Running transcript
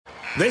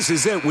This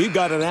is it. We've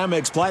got an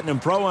Amex Platinum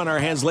Pro on our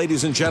hands,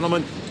 ladies and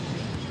gentlemen.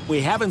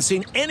 We haven't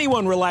seen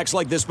anyone relax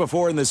like this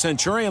before in the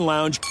Centurion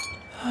Lounge.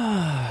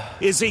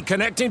 Is he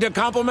connecting to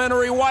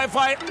complimentary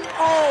Wi-Fi?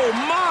 Oh,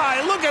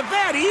 my. Look at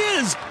that. He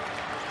is.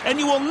 And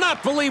you will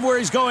not believe where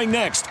he's going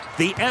next.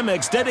 The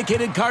Amex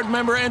dedicated card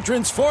member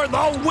entrance for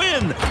the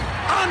win.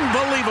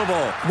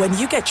 Unbelievable. When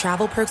you get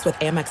travel perks with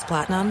Amex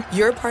Platinum,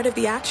 you're part of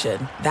the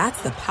action.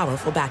 That's the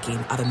powerful backing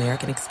of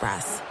American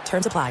Express.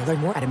 Terms apply. Learn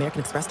more at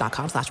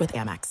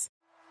americanexpress.com/withAmex.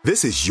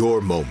 This is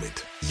your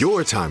moment,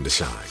 your time to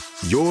shine,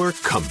 your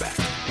comeback.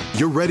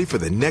 You're ready for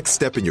the next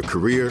step in your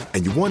career,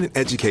 and you want an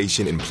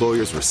education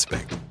employers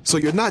respect. So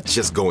you're not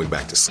just going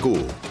back to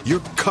school,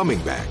 you're coming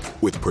back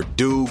with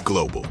Purdue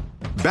Global.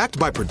 Backed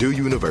by Purdue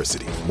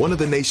University, one of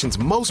the nation's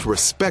most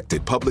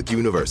respected public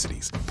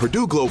universities,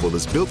 Purdue Global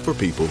is built for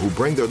people who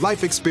bring their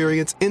life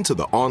experience into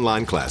the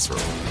online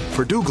classroom.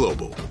 Purdue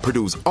Global,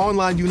 Purdue's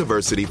online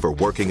university for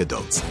working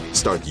adults.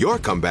 Start your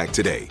comeback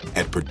today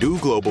at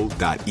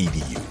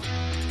purdueglobal.edu.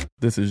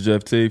 This is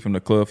Jeff T from the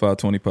Club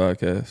 520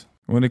 podcast.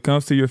 When it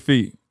comes to your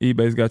feet,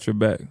 eBay's got your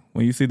back.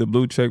 When you see the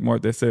blue check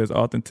mark that says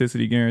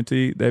authenticity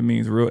guaranteed, that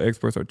means real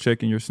experts are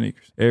checking your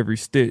sneakers. Every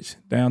stitch,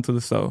 down to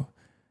the sole.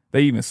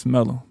 They even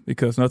smell them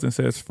because nothing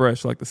says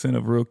fresh like the scent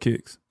of real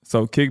kicks.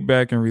 So kick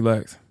back and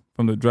relax.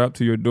 From the drop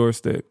to your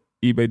doorstep,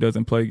 eBay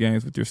doesn't play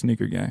games with your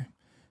sneaker game.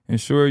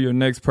 Ensure your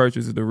next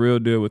purchase is the real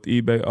deal with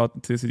eBay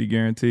Authenticity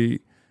Guaranteed.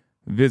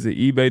 Visit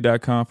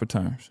ebay.com for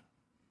terms.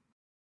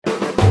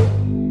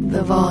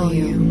 The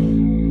volume.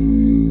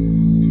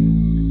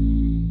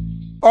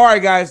 All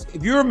right, guys,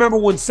 if you remember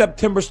when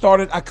September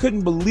started, I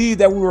couldn't believe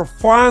that we were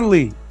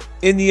finally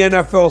in the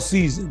NFL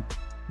season.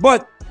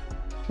 But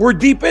we're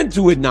deep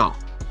into it now.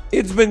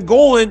 It's been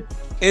going,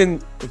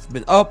 and it's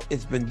been up,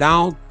 it's been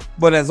down,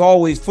 but as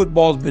always,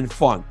 football's been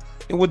fun.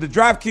 And with the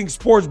DraftKings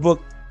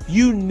Sportsbook,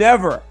 you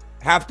never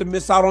have to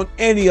miss out on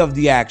any of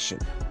the action.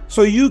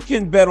 So you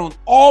can bet on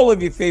all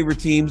of your favorite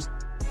teams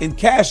and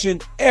cash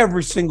in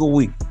every single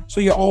week. So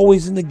you're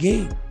always in the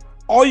game.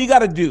 All you got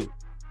to do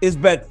is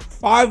bet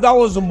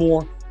 $5 or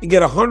more and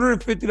get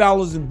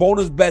 $150 in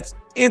bonus bets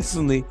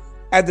instantly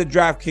at the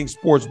DraftKings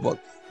Sportsbook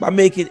by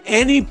making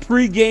any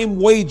pregame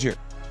wager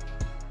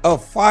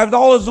of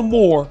 $5 or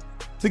more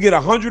to get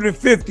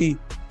 $150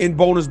 in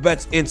bonus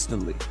bets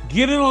instantly.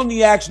 Get in on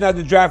the action at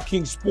the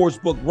DraftKings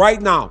Sportsbook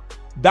right now.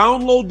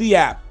 Download the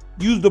app.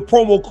 Use the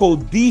promo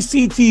code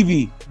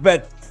DCTV.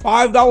 Bet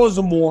 $5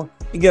 or more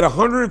and get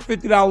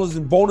 $150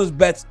 in bonus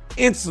bets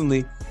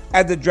instantly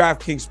at the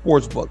DraftKings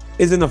Sportsbook.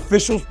 Is an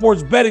official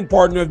sports betting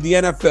partner of the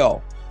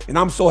NFL. And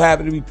I'm so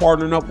happy to be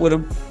partnering up with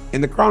them.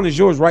 And the crown is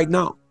yours right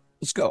now.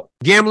 Let's go.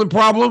 Gambling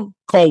problem?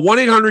 Call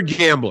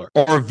 1-800-GAMBLER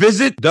or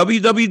visit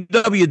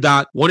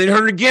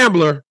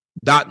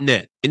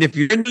www.1800gambler.net. And if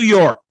you're in New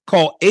York,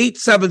 call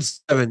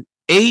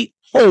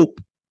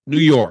 877-8-HOPE-NEW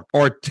YORK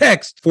or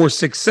text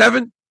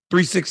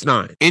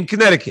 467-369. In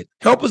Connecticut,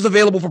 help is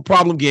available for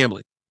problem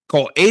gambling.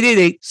 Call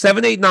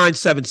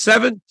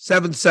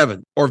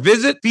 888-789-7777 or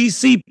visit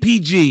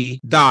dcpg.org.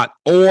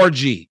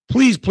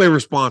 Please play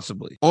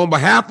responsibly. On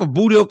behalf of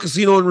Boot Hill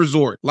Casino and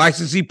Resort,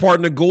 licensee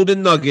partner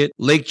Golden Nugget,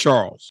 Lake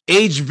Charles.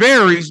 Age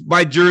varies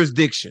by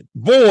jurisdiction.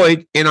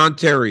 Void in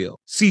Ontario.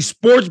 See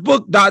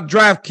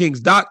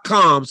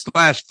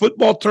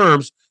sportsbook.draftkings.com/football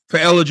terms for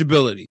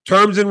eligibility.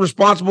 Terms and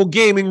responsible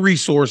gaming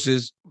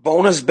resources.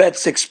 Bonus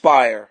bets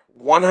expire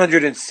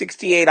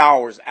 168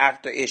 hours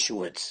after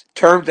issuance.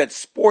 Terms at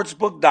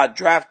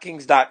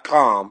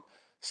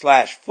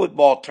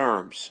sportsbook.draftkings.com/football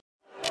terms.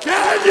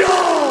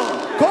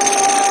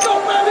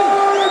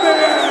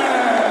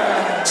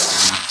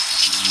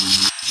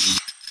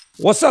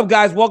 What's up,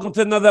 guys? Welcome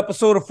to another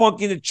episode of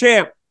Funky the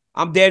Champ.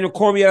 I'm Daniel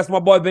Cormier. That's my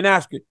boy, Ben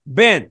Askren.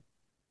 Ben,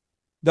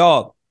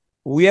 dog,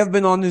 we have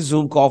been on this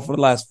Zoom call for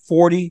the last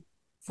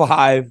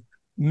 45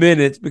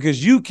 minutes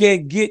because you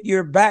can't get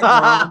your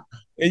background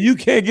and you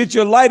can't get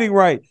your lighting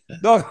right.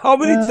 Dog, how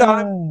many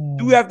times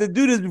do we have to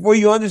do this before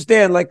you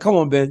understand? Like, come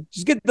on, Ben.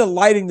 Just get the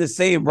lighting the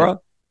same, bro.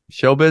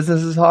 Show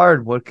business is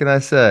hard. What can I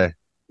say?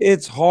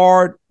 It's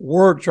hard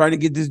work trying to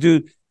get this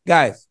dude.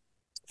 Guys,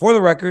 for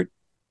the record,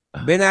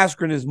 Ben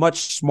Askren is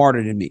much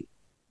smarter than me.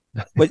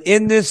 But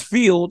in this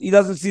field, he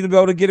doesn't seem to be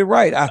able to get it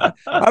right. I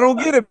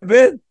don't get it,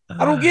 Ben.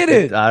 I don't get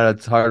it.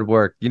 It's hard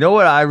work. You know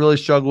what I really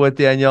struggle with,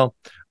 Daniel?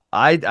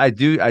 I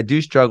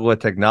do struggle with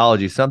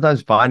technology.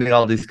 Sometimes finding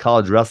all these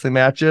college wrestling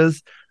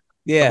matches,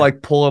 I'm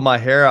like pulling my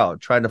hair out,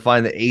 trying to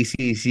find the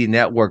ACC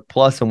Network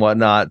Plus and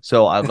whatnot.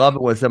 So I love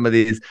it when there's some of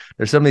these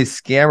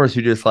scammers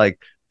who just like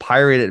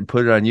pirate it and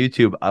put it on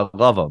YouTube. I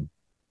love them.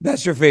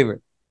 That's your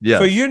favorite. Yeah.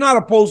 So you're not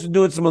opposed to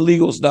doing some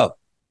illegal stuff.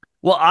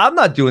 Well, I'm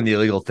not doing the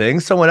illegal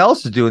things. Someone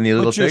else is doing the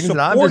illegal things, and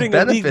I'm just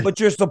benefiting. But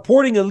you're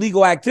supporting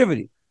illegal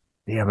activity.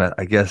 Damn it.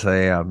 I guess I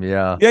am.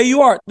 Yeah. Yeah,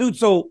 you are. Dude,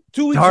 so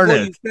 2 weeks ago,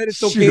 you said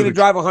it's okay to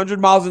drive 100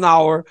 miles an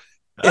hour.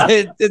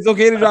 It's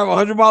okay to drive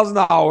 100 miles an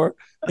hour.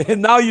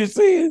 And now you're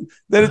saying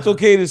that it's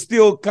okay to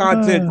steal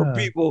content from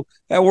people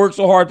that work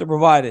so hard to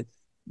provide it.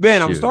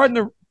 Ben,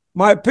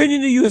 my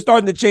opinion of you is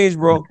starting to change,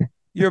 bro.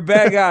 You're a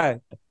bad guy.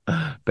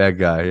 Bad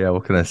guy. Yeah.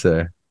 What can I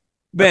say?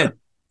 Ben,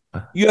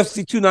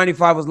 UFC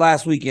 295 was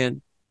last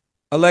weekend.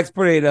 Alex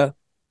Pereira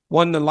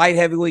won the light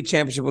heavyweight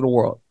championship of the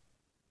world.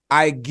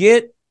 I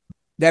get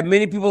that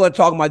many people are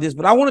talking about this,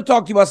 but I want to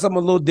talk to you about something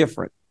a little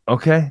different.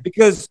 Okay.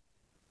 Because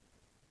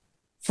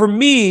for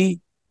me,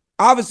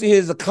 obviously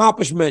his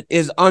accomplishment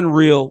is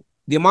unreal.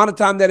 The amount of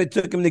time that it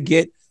took him to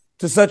get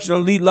to such an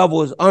elite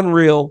level is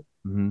unreal.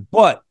 Mm-hmm.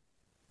 But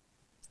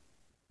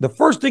the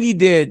first thing he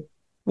did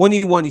when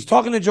he won, he's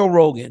talking to Joe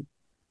Rogan,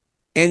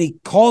 and he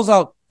calls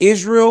out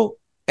Israel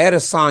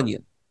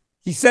Adesanya.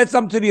 He said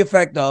something to the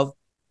effect of,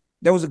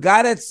 there was a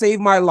guy that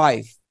saved my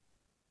life,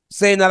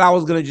 saying that I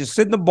was going to just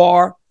sit in the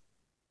bar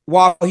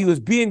while he was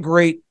being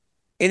great,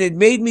 and it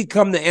made me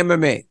come to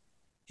MMA.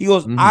 He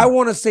goes, I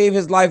want to save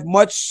his life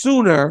much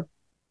sooner.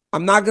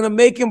 I'm not going to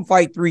make him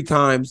fight 3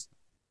 times.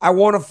 I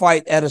want to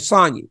fight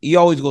Adesanya. He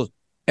always goes,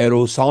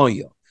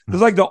 Adesanya.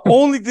 It's like the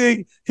only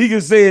thing he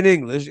can say in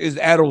English is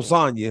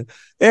Adesanya.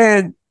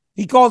 And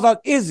he calls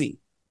out Izzy.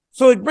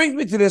 So it brings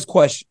me to this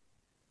question.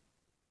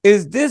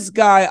 Is this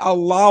guy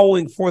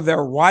allowing for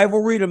their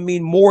rivalry to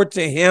mean more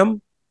to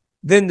him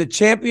than the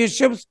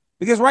championships?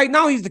 Because right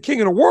now he's the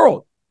king of the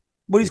world.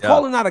 But he's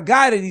calling out a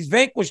guy that he's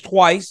vanquished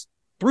twice,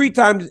 3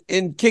 times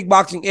in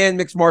kickboxing and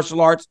mixed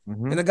martial arts,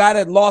 and a guy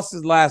that lost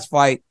his last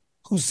fight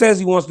who says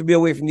he wants to be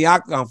away from the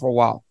octagon for a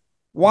while.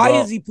 Why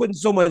is he putting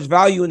so much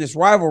value in this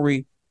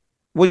rivalry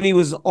when he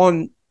was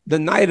on the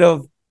night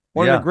of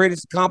one of the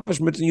greatest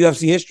accomplishments in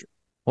UFC history?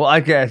 Well,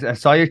 I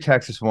saw your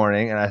text this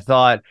morning, and I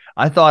thought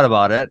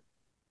about it,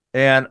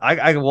 and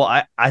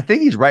I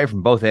think he's right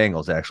from both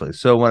angles, actually.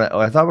 So when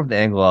I thought from the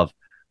angle of,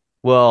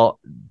 well,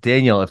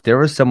 Daniel, if there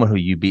was someone who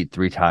you beat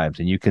 3 times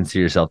and you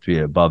consider yourself to be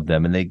above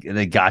them, and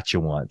they got you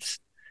once,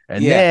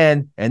 and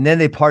then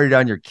they partied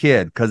on your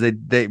kid because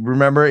they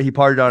remember he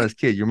partied on his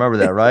kid. You remember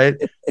that, right?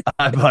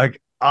 I'm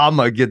like, I'm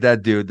gonna get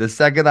that dude. The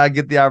second I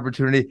get the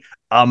opportunity,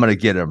 I'm gonna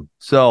get him.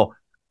 So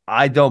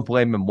I don't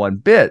blame him one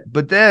bit.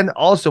 But then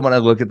also when I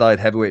look at the light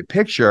heavyweight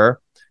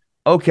picture,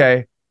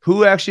 okay,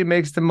 who actually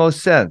makes the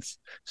most sense?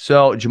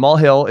 So Jamal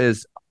Hill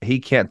he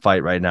can't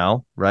fight right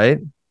now, right?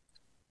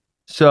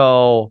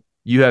 So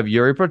you have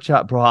Yuri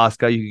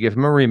Prohaska. You could give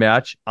him a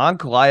rematch.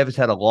 Ankalaev has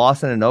had a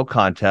loss and a no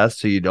contest,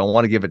 so you don't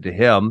want to give it to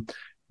him.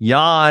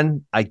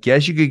 Jan, I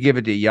guess you could give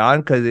it to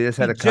Jan because they just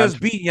had just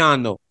beat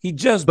Jan, though.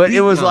 But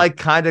it was Jan. Like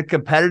kind of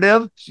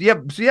competitive.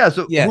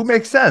 So who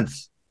makes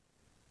sense?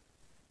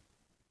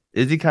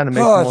 Izzy kind of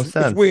makes the most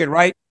sense. It's weird,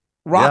 right?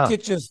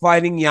 Rakic is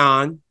fighting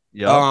Jan.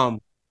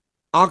 Yep.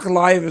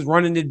 Ankalaev is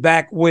running it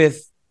back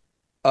with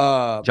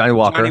Johnny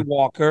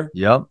Walker.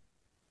 Yep.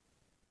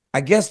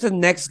 I guess the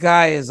next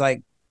guy is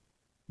like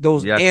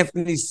those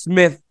Anthony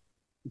Smith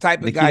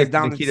type of guys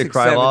down Nikita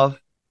Krylov.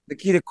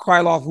 Nikita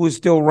Krylov, who is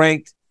still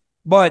ranked,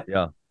 but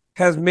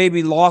has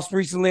maybe lost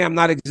recently. I'm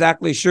not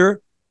exactly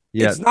sure.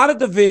 Yeah. It's not a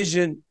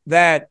division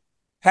that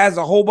has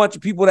a whole bunch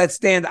of people that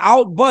stand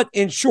out, but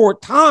in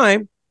short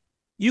time,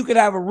 you could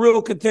have a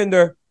real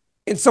contender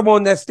in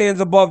someone that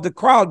stands above the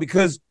crowd,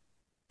 because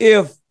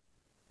if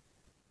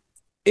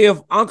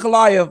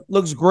Ankalaev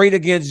looks great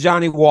against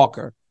Johnny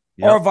Walker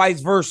or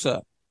vice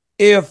versa,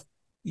 if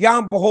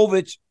Jan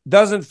Blachowicz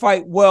doesn't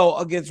fight well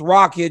against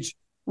Rakic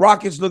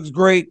looks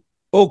great,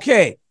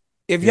 okay.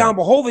 If Jan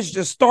Blachowicz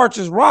just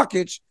starches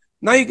Rakic,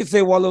 now you can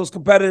say, well, it was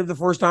competitive the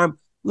first time.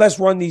 Let's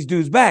run these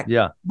dudes back.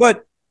 Yeah.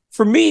 But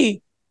for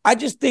me, I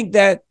just think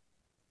that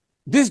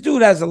this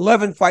dude has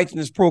 11 fights in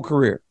his pro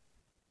career.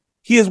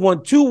 He has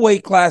won 2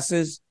 weight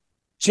classes,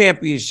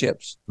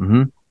 championships.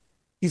 Mm-hmm.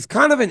 He's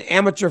kind of an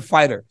amateur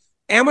fighter.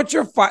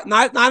 Amateur fight,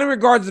 not in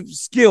regards of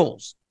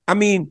skills. I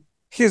mean,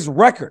 his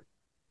record.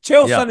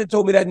 Chael Sonnen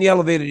told me that in the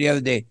elevator the other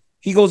day.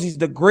 He goes, he's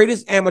the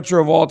greatest amateur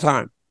of all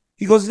time.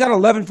 He goes, he's got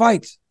 11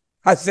 fights.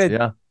 I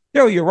said,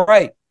 yo, you're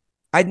right.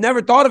 I'd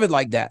never thought of it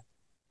like that.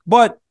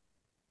 But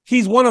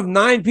he's one of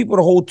 9 people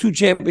to hold 2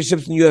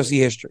 championships in UFC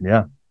history.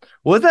 Yeah.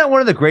 Well, isn't that one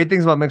of the great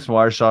things about mixed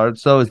martial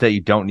arts, though, is that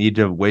you don't need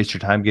to waste your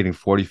time getting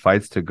 40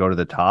 fights to go to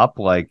the top?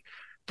 Like,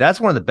 that's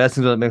one of the best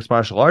things about mixed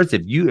martial arts.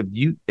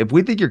 If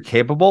we think you're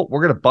capable,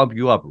 we're going to bump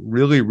you up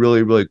really,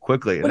 really, really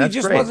quickly. And that's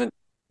great.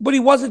 But he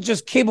wasn't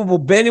just capable,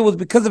 Ben. It was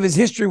because of his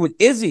history with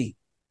Izzy.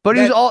 But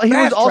he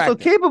was also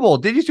capable.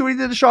 Did you see what he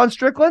did to Sean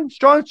Strickland?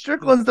 Sean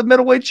Strickland's the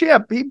middleweight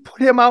champ. He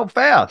put him out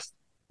fast.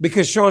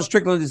 Because Sean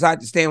Strickland decided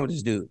to stand with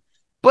this dude.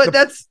 But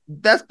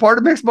that's part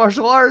of mixed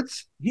martial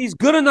arts. He's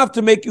good enough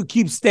to make you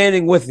keep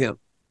standing with him.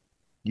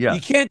 Yeah.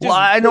 You can't just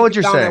I know what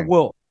you're saying. At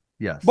will.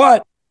 Yes.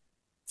 But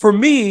for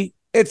me,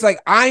 it's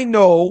like I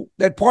know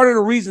that part of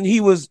the reason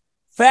he was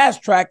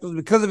fast-tracked was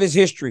because of his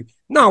history.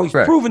 Now, he's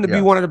proven to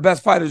be one of the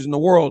best fighters in the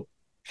world,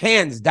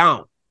 hands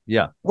down.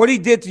 Yeah. What he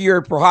did to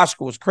Yuri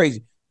Prohaska was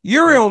crazy.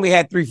 Yuri only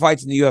had 3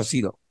 fights in the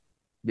UFC, though.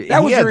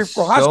 That was Yuri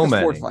Prohaska's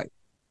 4th fight.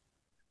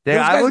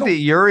 I looked at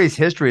Yuri's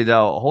history,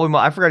 though. Holy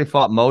moly, I forgot he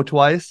fought Mo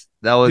twice.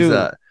 That was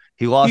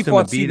he lost him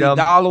and beat him.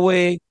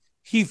 Dalloway.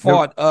 He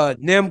fought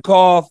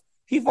Nemkov.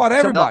 He fought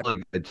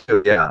everybody.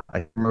 Yeah,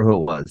 I remember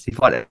who it was. He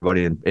fought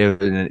everybody, and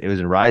it was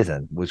in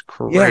Ryzen. It was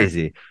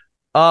crazy.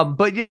 Yeah.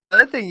 But the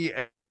other thing,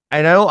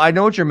 I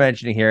know what you're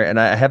mentioning here, and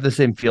I have the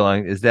same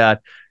feeling, is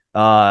that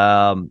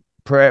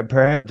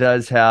Pereira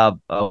does have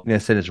a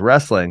weakness in his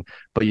wrestling,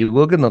 but you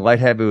look in the light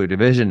heavyweight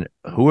division,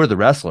 who are the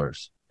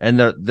wrestlers? And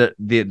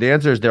the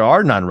answer is there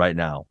are none right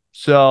now.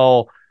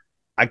 So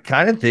I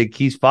kind of think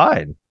he's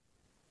fine.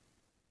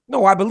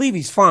 No, I believe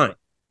he's fine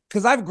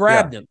because I've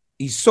grabbed him.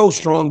 He's so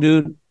strong,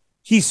 dude.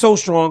 He's so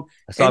strong.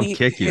 I saw him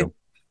kick you.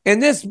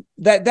 And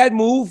that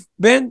move,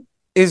 Ben,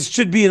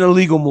 should be an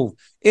illegal move.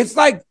 It's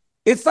like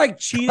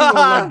cheating on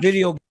like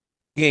video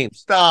games.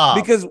 Stop.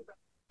 Because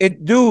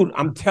dude,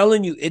 I'm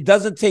telling you, it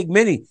doesn't take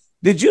many.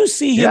 Did you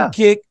see him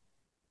kick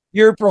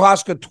Yuri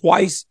Prochazka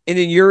twice, and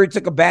then Yuri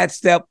took a bad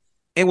step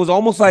and was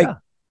almost like,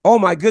 oh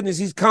my goodness,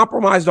 he's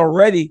compromised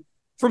already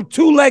from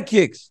 2 leg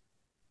kicks.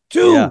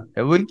 2. Yeah.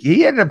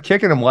 He ended up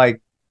kicking him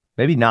like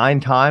maybe 9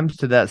 times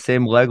to that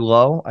same leg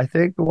low, I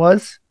think it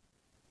was.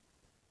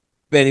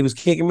 Ben, he was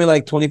kicking me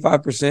like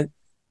 25%.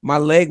 My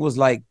leg was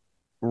like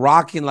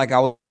rocking like I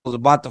was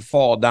about to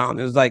fall down.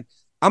 It was like,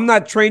 I'm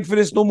not trained for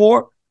this no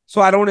more,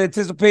 so I don't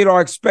anticipate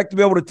or expect to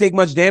be able to take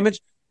much damage.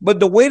 But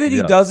the way that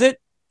he does it,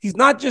 he's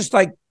not just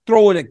like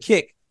throwing a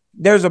kick.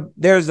 There's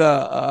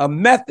a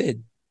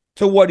method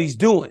to what he's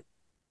doing.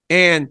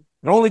 And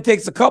it only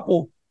takes a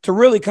couple to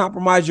really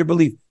compromise your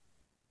belief.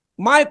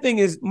 My thing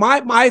is,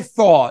 my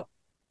thought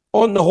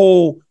on the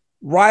whole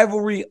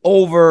rivalry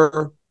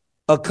over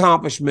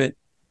accomplishment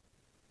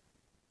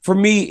for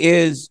me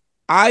is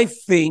I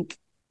think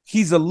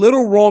he's a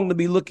little wrong to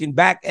be looking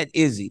back at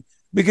Izzy,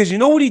 because you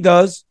know what he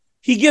does?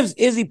 He gives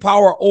Izzy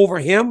power over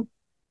him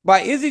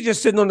by Izzy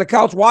just sitting on the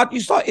couch watching.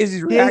 You saw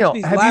Izzy's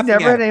reaction. Have you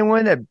never had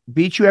anyone that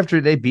beat you after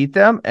they beat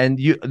them and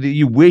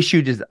you wish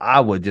I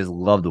would just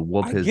love to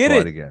whoop his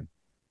butt again?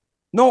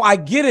 No, I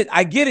get it.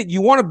 I get it.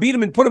 You want to beat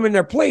them and put them in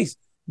their place.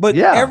 But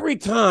every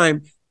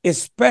time,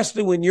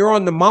 especially when you're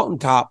on the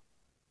mountaintop,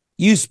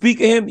 you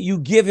speak of him, you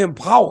give him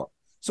power.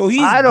 So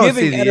he's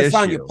giving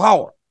Adesanya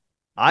power.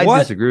 I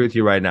disagree with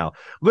you right now.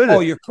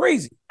 Listen, you're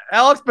crazy.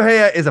 Alex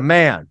Pereira is a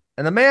man,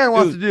 and a man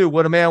wants to do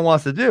what a man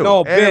wants to do.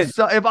 No, and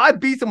if I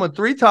beat someone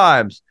 3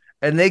 times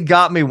and they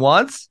got me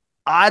once,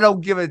 I don't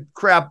give a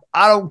crap.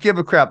 I don't give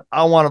a crap.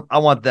 I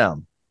want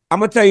them. I'm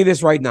gonna tell you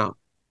this right now.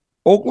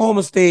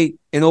 Oklahoma State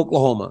and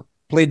Oklahoma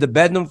played the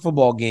Bedlam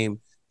football game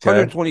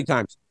 120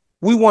 times.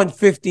 We won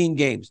 15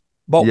 games,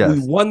 but we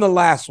won the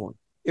last one.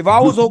 If I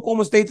was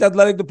Oklahoma State's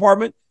athletic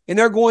department and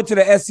they're going to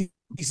the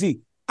SEC,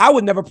 I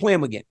would never play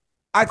them again.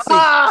 I'd say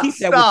keep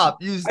that.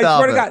 Stop. You stop. I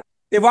swear to God,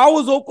 if I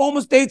was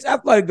Oklahoma State's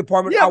athletic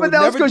department, I would but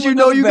that's because you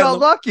know you got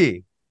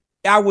lucky.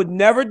 I would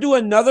never do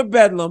another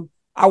Bedlam.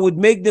 I would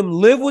make them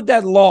live with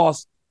that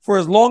loss for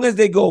as long as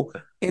they go.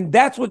 And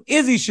that's what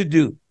Izzy should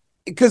do.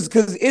 Because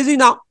Izzy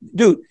now,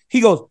 dude,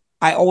 he goes,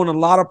 I own a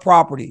lot of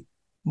property.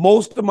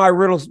 Most of my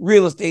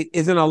real estate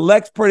is in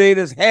Alex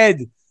Pereira's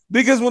head.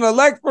 Because when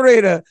Alex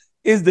Pereira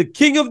is the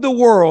king of the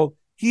world,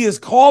 he is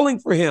calling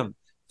for him.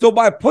 So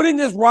by putting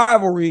this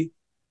rivalry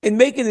and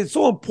making it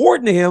so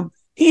important to him,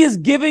 he is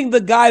giving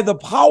the guy the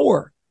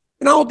power.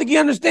 And I don't think he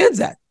understands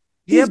that.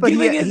 But he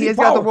has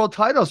got the world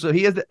title, so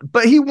he has.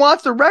 But he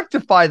wants to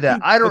rectify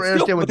that. I don't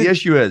understand what the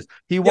issue is.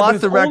 He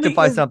wants to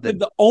rectify something.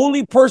 The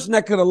only person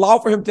that could allow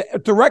for him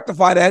to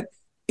rectify that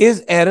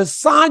is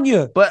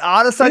Adesanya. But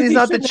Adesanya's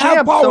not the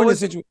champ.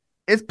 So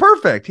it's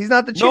perfect. He's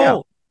not the champ.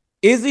 No,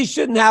 Izzy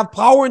shouldn't have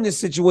power in this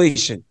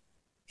situation.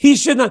 He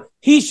should not.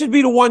 He should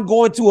be the one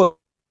going to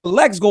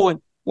Alex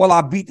going, well,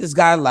 I beat this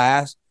guy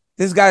last.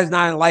 This guy's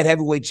not a light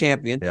heavyweight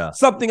champion. Yeah.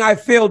 Something I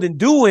failed in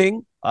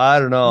doing. I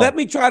don't know. Let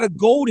me try to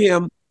goad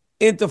him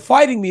into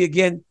fighting me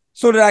again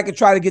so that I could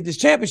try to get this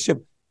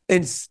championship.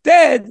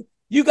 Instead,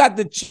 you got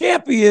the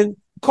champion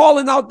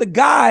calling out the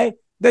guy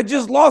that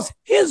just lost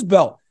his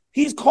belt.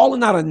 He's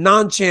calling out a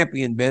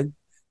non-champion, Ben.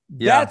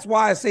 Yeah. That's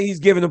why I say he's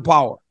giving him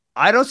power.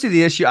 I don't see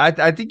the issue.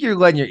 I think you're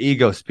letting your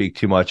ego speak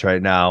too much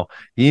right now.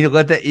 You need to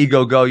let that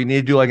ego go. You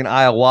need to do like an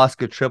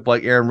ayahuasca trip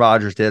like Aaron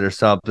Rodgers did or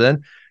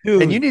something.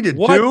 Dude, and you need to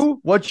do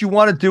what you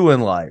want to do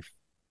in life.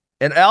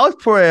 And Alex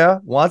Pereira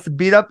wants to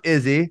beat up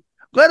Izzy.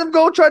 Let him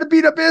go try to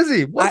beat up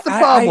Izzy. What's the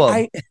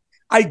problem?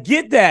 I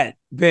get that,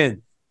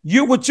 Ben.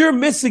 What you're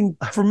missing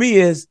for me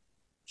is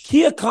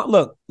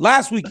look,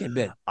 last weekend,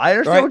 Ben. I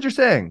understand what you're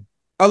saying.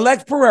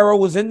 Alex Pereira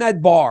was in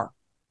that bar,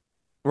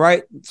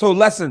 right? So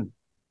listen,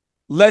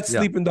 let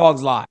sleeping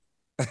dogs lie.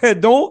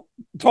 Don't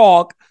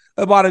talk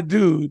about a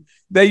dude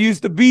that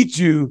used to beat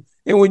you,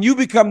 and when you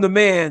become the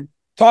man,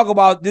 talk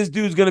about this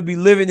dude's going to be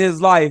living his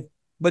life,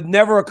 but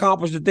never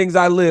accomplish the things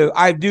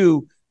I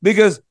do,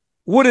 because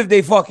what if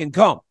they fucking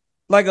come?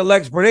 Like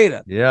Alex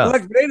Pereira. Yeah.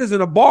 Alex Pereira's in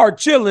a bar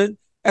chilling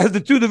as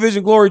the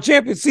 2-division glory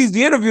champion, sees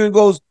the interview and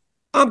goes,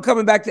 I'm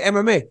coming back to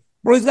MMA.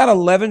 Bro, he's got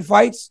 11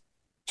 fights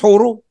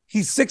total.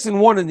 He's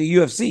 6-1 in the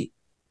UFC.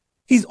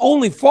 He's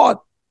only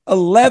fought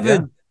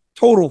 11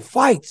 total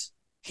fights.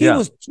 He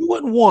was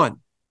 2-1,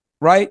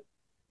 right?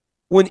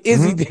 When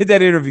Izzy did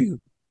that interview,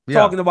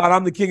 talking about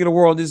I'm the king of the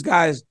world. This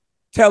guy's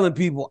telling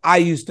people I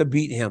used to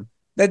beat him.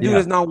 That dude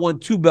has now won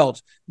 2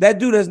 belts. That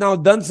dude has now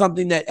done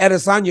something that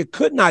Adesanya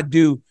could not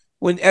do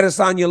when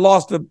Adesanya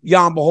lost to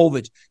Jan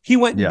Blachowicz. He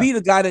went and beat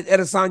a guy that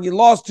Adesanya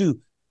lost to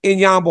in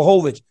Jan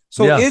Blachowicz.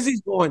 So Izzy's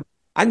going,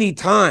 I need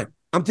time.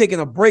 I'm taking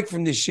a break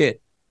from this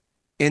shit.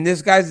 And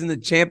this guy's in the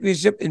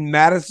championship in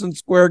Madison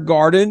Square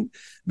Garden,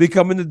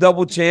 becoming the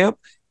double champ.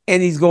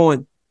 And he's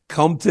going,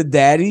 come to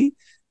daddy.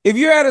 If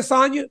you're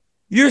Adesanya,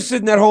 you're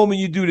sitting at home and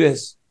you do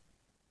this.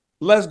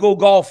 Let's go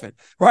golfing,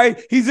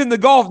 right? He's in the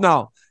golf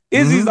now.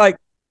 Izzy's like,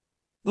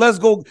 let's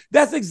go.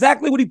 That's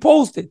exactly what he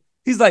posted.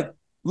 He's like,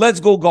 let's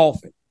go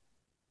golfing.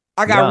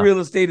 I got real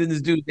estate in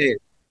this dude's head.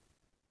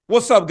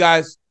 What's up,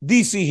 guys?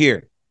 DC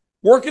here.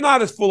 Working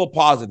out is full of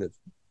positive.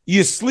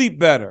 You sleep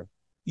better.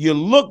 You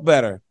look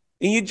better.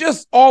 And you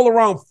just all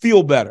around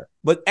feel better.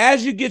 But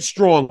as you get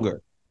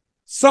stronger,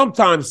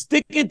 sometimes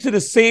sticking to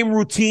the same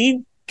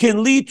routine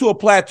can lead to a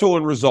plateau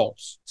in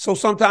results. So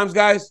sometimes,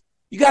 guys,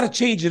 you got to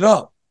change it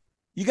up.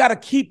 You got to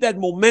keep that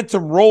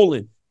momentum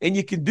rolling. And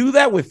you can do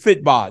that with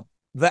Fitbod.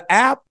 The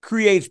app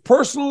creates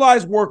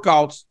personalized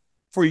workouts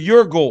for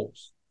your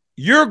goals.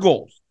 Your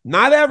goals,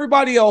 not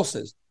everybody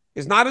else's.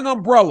 It's not an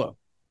umbrella.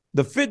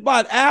 The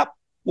Fitbod app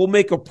will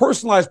make a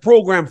personalized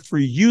program for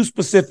you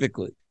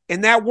specifically.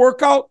 And that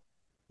workout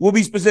will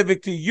be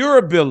specific to your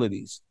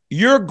abilities,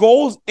 your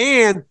goals,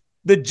 and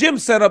the gym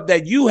setup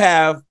that you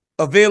have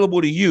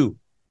available to you.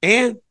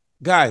 And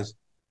guys,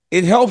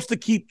 it helps to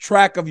keep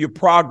track of your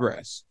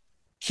progress,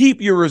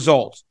 keep your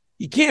results.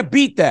 You can't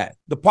beat that.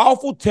 The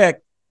powerful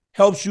tech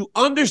helps you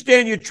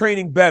understand your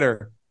training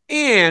better,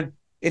 and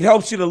it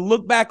helps you to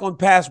look back on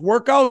past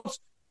workouts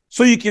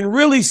so you can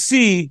really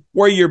see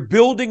where you're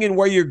building and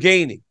where you're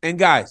gaining. And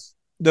guys,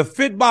 the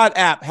Fitbod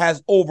app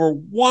has over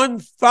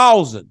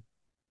 1,000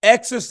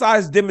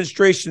 exercise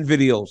demonstration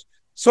videos.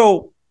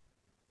 So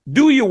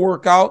do your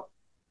workout.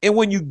 And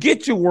when you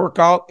get your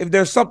workout, if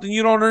there's something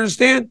you don't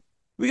understand,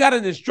 we got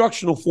an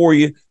instructional for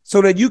you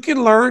so that you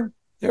can learn.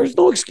 There's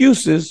no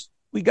excuses.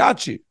 We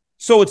got you.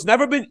 So it's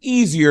never been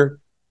easier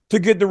to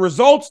get the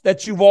results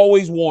that you've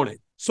always wanted.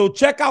 So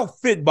check out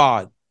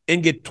Fitbod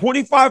and get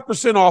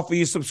 25% off of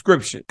your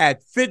subscription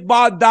at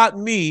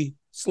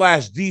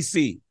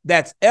fitbod.me/DC.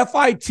 That's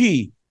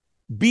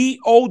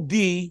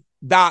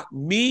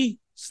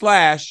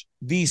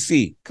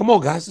FITBOD.me/DC. Come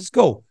on, guys, let's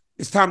go.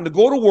 It's time to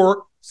go to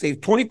work, save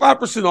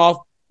 25% off,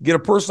 get a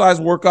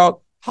personalized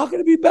workout. How can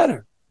it be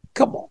better?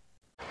 Come on.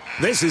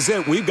 This is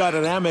it. We've got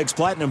an Amex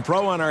Platinum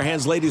Pro on our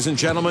hands, ladies and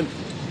gentlemen.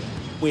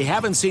 We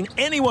haven't seen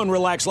anyone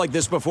relax like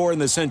this before in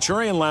the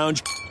Centurion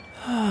Lounge.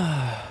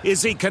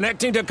 Is he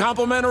connecting to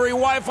complimentary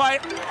Wi-Fi?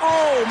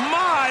 Oh,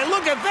 my.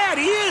 Look at that.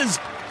 He is.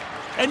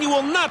 And you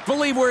will not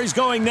believe where he's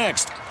going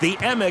next. The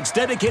Amex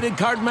dedicated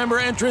card member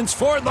entrance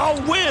for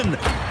the win.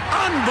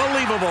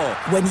 Unbelievable.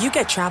 When you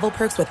get travel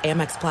perks with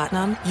Amex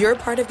Platinum, you're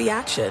part of the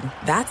action.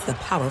 That's the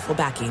powerful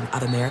backing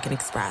of American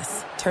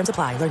Express. Terms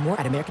apply. Learn more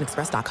at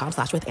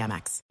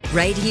americanexpress.com/withAmex.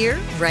 Right here,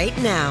 right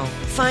now.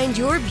 Find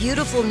your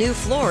beautiful new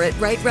floor at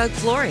Right Rug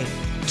Flooring.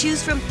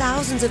 Choose from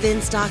thousands of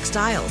in-stock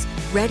styles,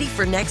 ready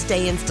for next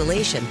day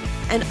installation,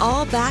 and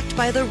all backed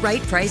by the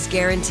right price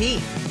guarantee.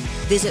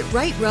 Visit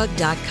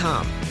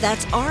rightrug.com.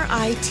 That's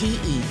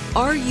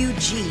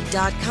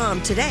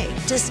RITERUG.com today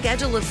to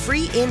schedule a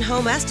free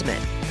in-home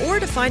estimate or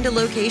to find a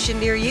location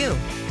near you.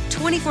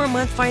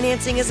 24-month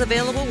financing is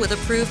available with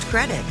approved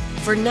credit.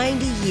 For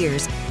 90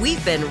 years,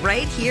 we've been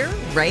right here,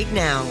 right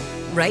now.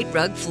 Right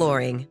Rug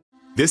Flooring.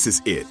 This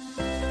is it.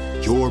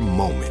 Your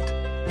moment.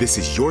 This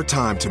is your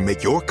time to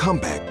make your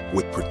comeback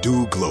with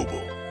Purdue Global.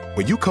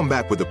 When you come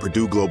back with a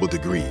Purdue Global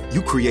degree,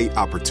 you create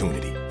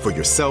opportunity for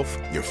yourself,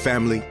 your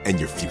family, and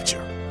your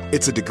future.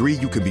 It's a degree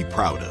you can be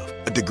proud of,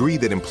 a degree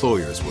that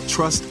employers will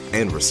trust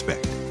and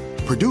respect.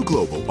 Purdue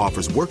Global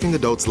offers working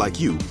adults like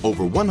you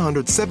over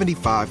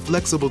 175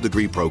 flexible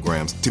degree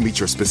programs to meet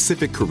your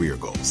specific career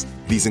goals.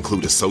 These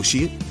include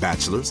associate,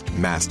 bachelor's,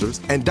 master's,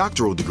 and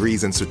doctoral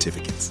degrees and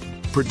certificates.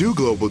 Purdue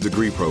Global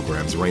degree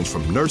programs range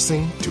from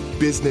nursing to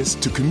business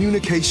to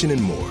communication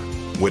and more.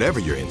 Whatever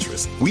your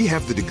interest, we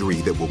have the degree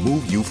that will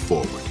move you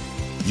forward.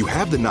 You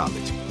have the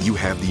knowledge, you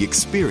have the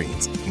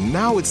experience.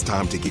 Now it's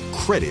time to get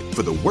credit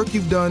for the work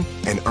you've done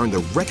and earn the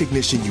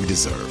recognition you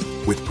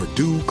deserve with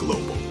Purdue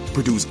Global,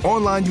 Purdue's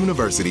online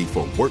university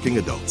for working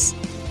adults.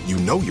 You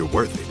know you're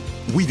worth it.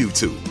 We do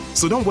too.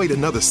 So don't wait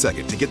another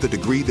second to get the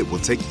degree that will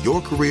take your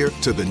career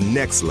to the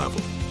next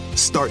level.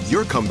 Start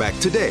your comeback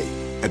today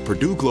at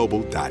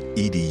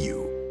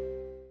purdueglobal.edu.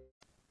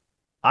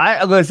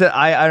 Like I said,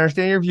 I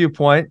understand your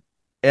viewpoint,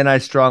 and I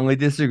strongly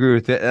disagree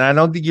with it. And I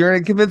don't think you're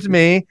going to convince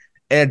me,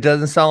 and it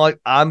doesn't sound like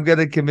I'm going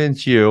to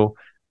convince you.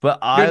 But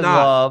I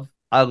love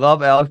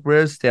Alex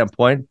Pereira's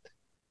standpoint.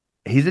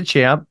 He's a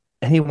champ,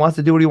 and he wants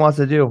to do what he wants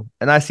to do,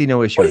 and I see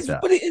no issue with that.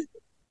 But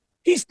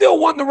he still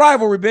won the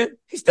rivalry, Ben.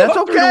 That's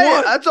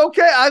okay. That's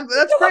okay.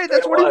 That's great.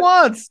 That's what he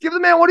wants. Give the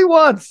man what he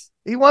wants.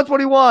 He wants what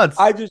he wants.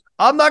 I'm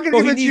not going to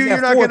convince you.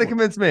 You're not going to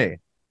convince me.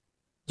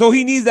 So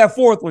he needs that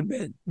fourth one,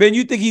 Ben. Ben,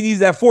 you think he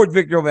needs that fourth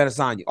victory over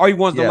Adesanya, or he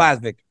wants the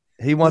last victory?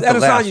 He wants the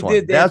last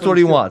one. That's what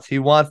he wants. He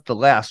wants the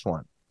last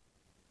one.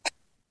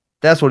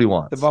 That's what he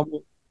wants.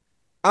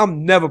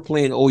 I'm never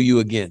playing OU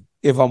again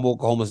if I'm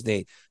Oklahoma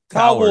State.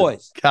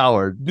 Cowboys.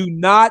 Coward. Do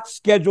not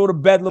schedule the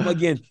Bedlam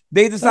again.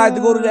 They decide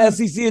to go to the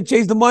SEC and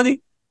chase the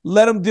money.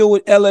 let them deal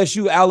with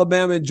LSU,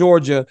 Alabama, and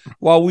Georgia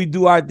while we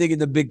do our thing in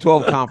the Big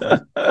 12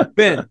 conference.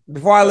 Ben,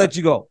 before I let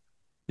you go,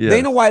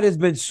 Dana White has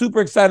been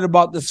super excited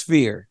about the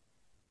Sphere.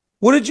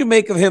 What did you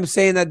make of him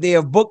saying that they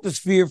have booked the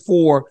Sphere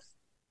for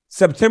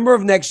September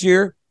of next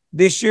year?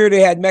 This year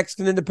they had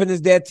Mexican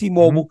Independence Day at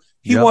T-Mobile.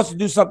 He wants to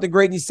do something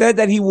great, and he said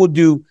that he will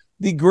do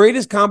the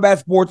greatest combat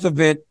sports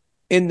event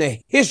in the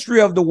history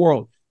of the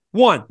world.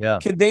 One,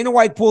 can Dana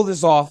White pull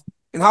this off?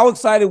 And how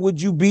excited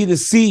would you be to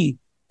see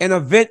an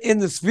event in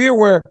the Sphere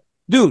where,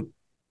 dude,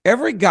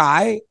 every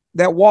guy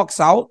that walks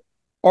out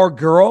or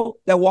girl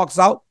that walks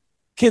out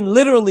can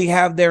literally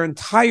have their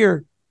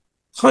entire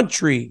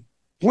country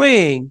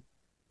playing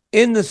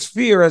in the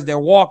Sphere as they're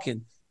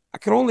walking? I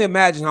can only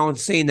imagine how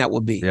insane that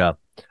would be. Yeah.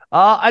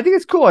 I think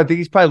it's cool. I think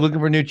he's probably looking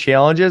for new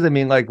challenges. I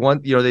mean, like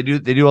they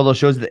do all those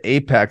shows at the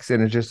Apex,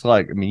 and it's just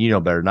like, I mean, you know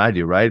better than I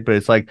do, right? But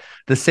it's like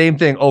the same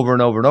thing over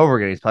and over and over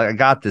again. He's probably, I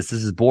got this.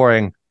 This is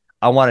boring.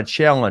 I want a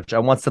challenge. I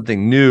want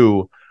something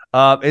new.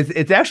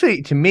 It's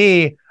actually, to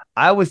me,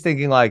 I was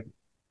thinking like,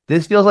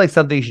 this feels like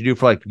something you should do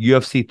for like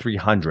UFC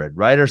 300,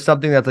 right? Or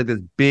something that's like this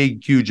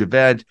big, huge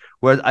event.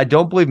 Whereas I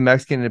don't believe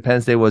Mexican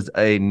Independence Day was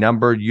a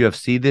numbered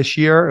UFC this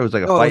year. It was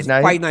like a fight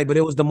night. But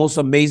it was the most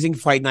amazing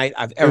fight night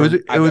I've ever.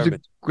 It was a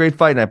great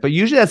fight night. But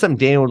usually that's something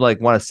Dana would like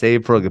want to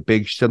save for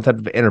like some type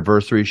of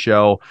anniversary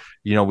show.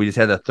 You know, we just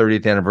had the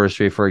 30th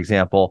anniversary, for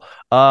example.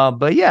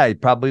 But yeah, he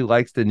probably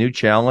likes the new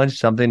challenge,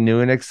 something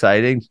new and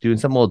exciting, doing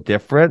something a little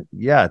different.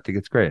 Yeah, I think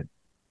it's great.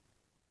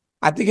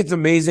 I think it's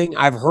amazing.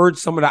 I've heard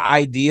some of the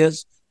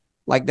ideas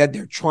like that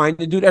they're trying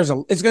to do.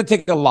 It's going to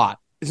take a lot.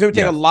 It's going to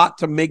take a lot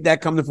to make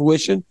that come to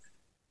fruition.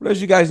 But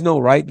as you guys know,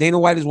 right, Dana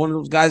White is one of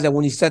those guys that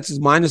when he sets his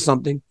mind to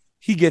something,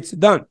 he gets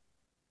it done.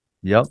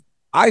 Yep.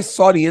 I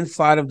saw the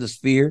inside of the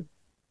Sphere.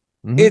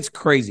 Mm-hmm. It's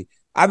crazy.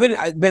 I've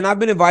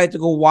been invited to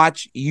go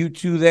watch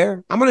U2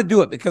 there. I'm going to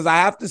do it because I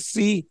have to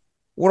see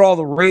what all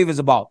the rave is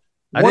about.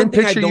 I didn't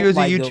picture you as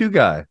a U2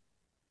 guy.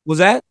 Was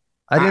that?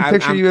 I didn't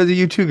picture you as a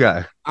U2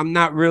 guy. I'm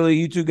not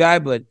really a U2 guy,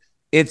 but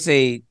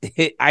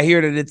I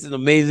hear that it's an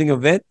amazing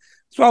event,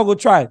 so I'll go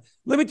try it.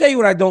 Let me tell you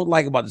what I don't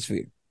like about the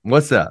Sphere.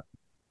 What's that?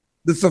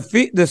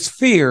 The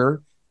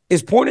Sphere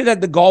is pointed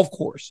at the golf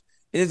course,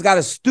 and it's got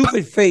a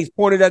stupid face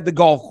pointed at the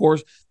golf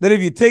course that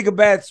if you take a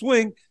bad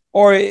swing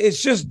or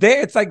it's just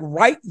there, it's like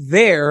right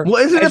there. Well,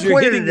 isn't it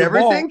pointed at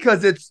everything?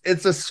 Because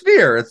it's a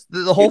sphere. It's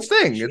the whole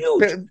thing. Huge.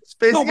 It's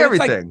facing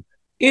everything.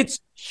 It's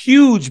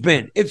huge,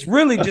 Ben. It's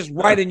really just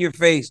right in your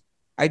face.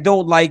 I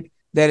don't like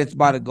that it's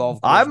by the golf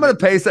course. I'm gonna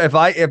pay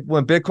if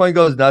when Bitcoin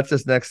goes nuts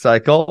this next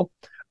cycle,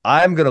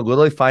 I'm gonna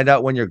literally find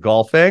out when you're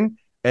golfing,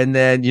 and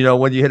then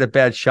when you hit a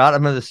bad shot,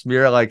 I'm gonna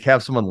smear like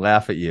have someone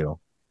laugh at you.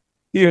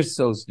 You're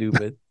so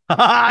stupid.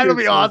 It'll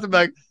be awesome.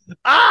 Like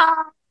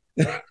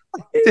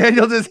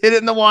Daniel just hit it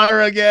in the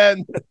water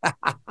again.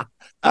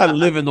 I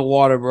live in the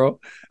water, bro.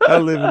 I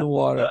live in the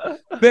water.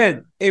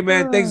 Ben, hey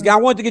man, thanks. I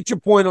wanted to get your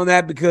point on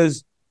that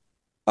because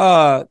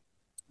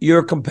you're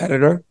a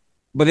competitor.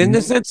 But in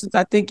this instance,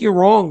 I think you're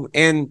wrong.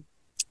 And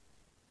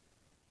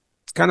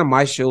it's kind of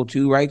my show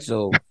too, right?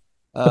 So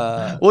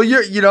well,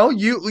 you want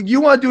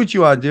to do what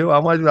you want to do. I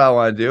want to do what I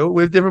want to do.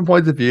 We have different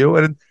points of view.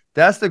 And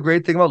that's the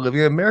great thing about living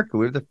in America.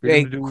 We have the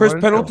freedom to do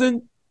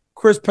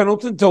Chris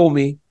Pendleton told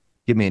me.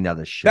 Give me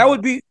another show.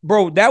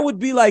 That would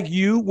be like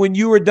you when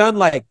you were done,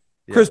 like,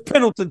 Chris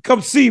Pendleton,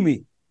 come see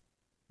me.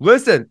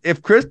 Listen,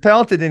 if Chris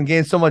Pendleton didn't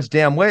gain so much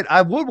damn weight,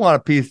 I would want a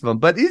piece of him.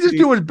 But he's just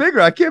doing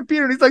bigger. I can't beat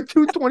him. He's like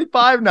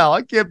 225 now.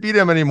 I can't beat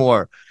him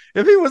anymore.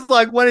 If he was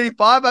like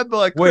 185, I'd be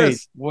like,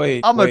 Chris,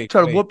 I'm going to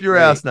try to whoop your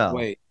ass now.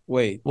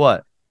 Wait.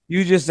 What?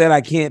 You just said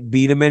I can't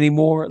beat him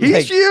anymore?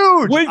 He's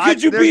huge. When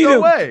could you beat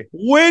him? Way.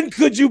 When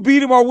could you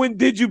beat him or when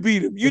did you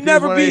beat him? You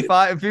never beat him.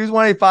 If he was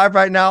 185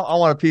 right now, I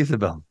want a piece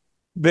of him.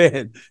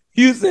 Man,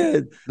 you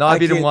said no. I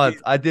beat him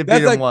once. I did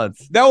beat him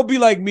once. That would be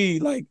like me.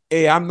 Like,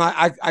 hey,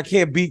 I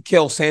can't beat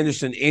Kel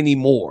Sanderson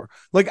anymore.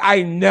 Like,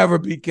 I never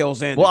beat Kel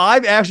Sanderson. Well,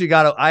 I've actually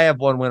I have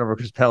one win over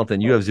Chris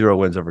Pendleton. You have 0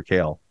 wins over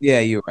Kale.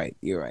 Yeah, you're right.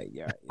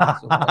 Yeah,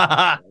 so,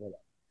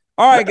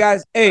 all right,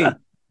 guys. Hey,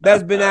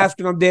 that's been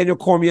Askren. I'm Daniel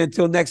Cormier.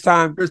 Until next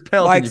time,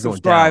 like,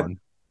 subscribe.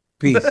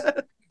 Peace.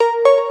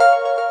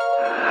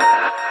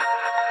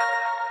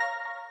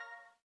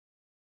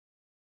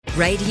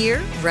 Right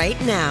here, right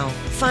now.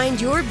 Find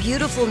your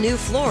beautiful new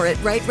floor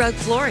at Right Rug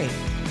Flooring.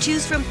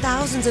 Choose from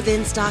thousands of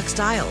in-stock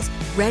styles,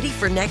 ready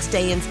for next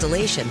day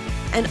installation,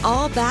 and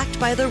all backed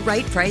by the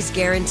right price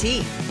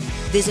guarantee.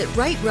 Visit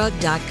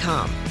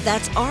rightrug.com.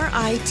 That's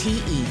RITERUG.com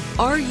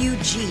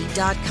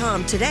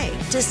today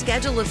to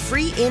schedule a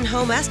free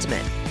in-home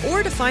estimate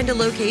or to find a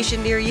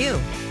location near you.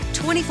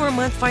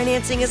 24-month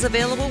financing is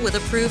available with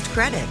approved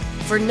credit.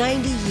 For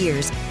 90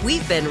 years,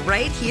 we've been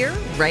right here,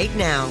 right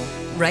now.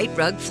 Right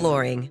Rug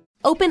Flooring.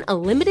 Open a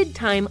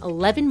limited-time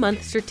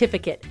 11-month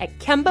certificate at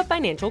Kemba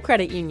Financial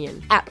Credit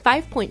Union. At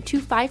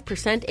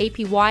 5.25%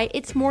 APY,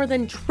 it's more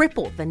than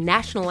triple the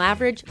national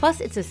average,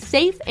 plus it's a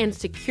safe and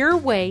secure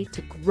way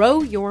to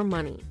grow your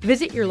money.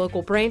 Visit your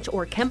local branch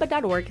or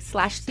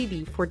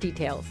kemba.org/CD for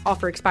details.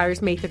 Offer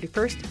expires May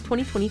 31st,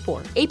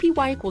 2024.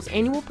 APY equals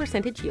annual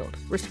percentage yield.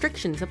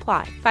 Restrictions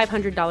apply.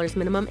 $500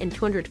 minimum and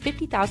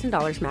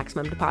 $250,000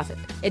 maximum deposit.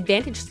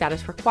 Advantage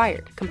status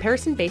required.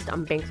 Comparison based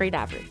on bank rate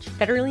average.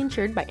 Federally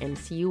insured by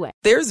NCUA.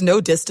 There's no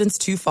distance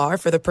too far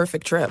for the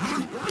perfect trip.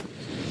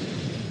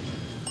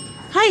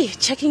 Hi,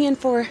 checking in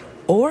for...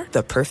 Or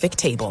the perfect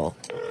table.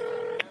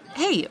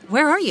 Hey,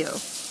 where are you?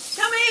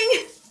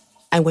 Coming!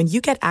 And when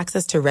you get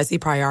access to Resi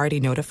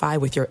Priority Notify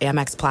with your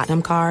Amex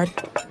Platinum card...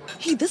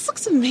 Hey, this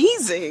looks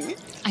amazing.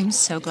 I'm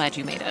so glad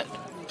you made it.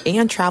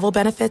 And travel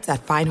benefits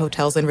at fine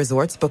hotels and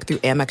resorts booked through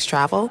Amex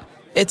Travel,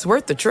 it's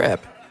worth the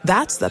trip.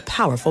 That's the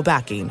powerful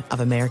backing of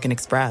American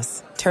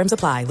Express. Terms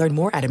apply. Learn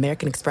more at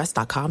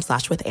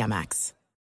americanexpress.com/withAmex.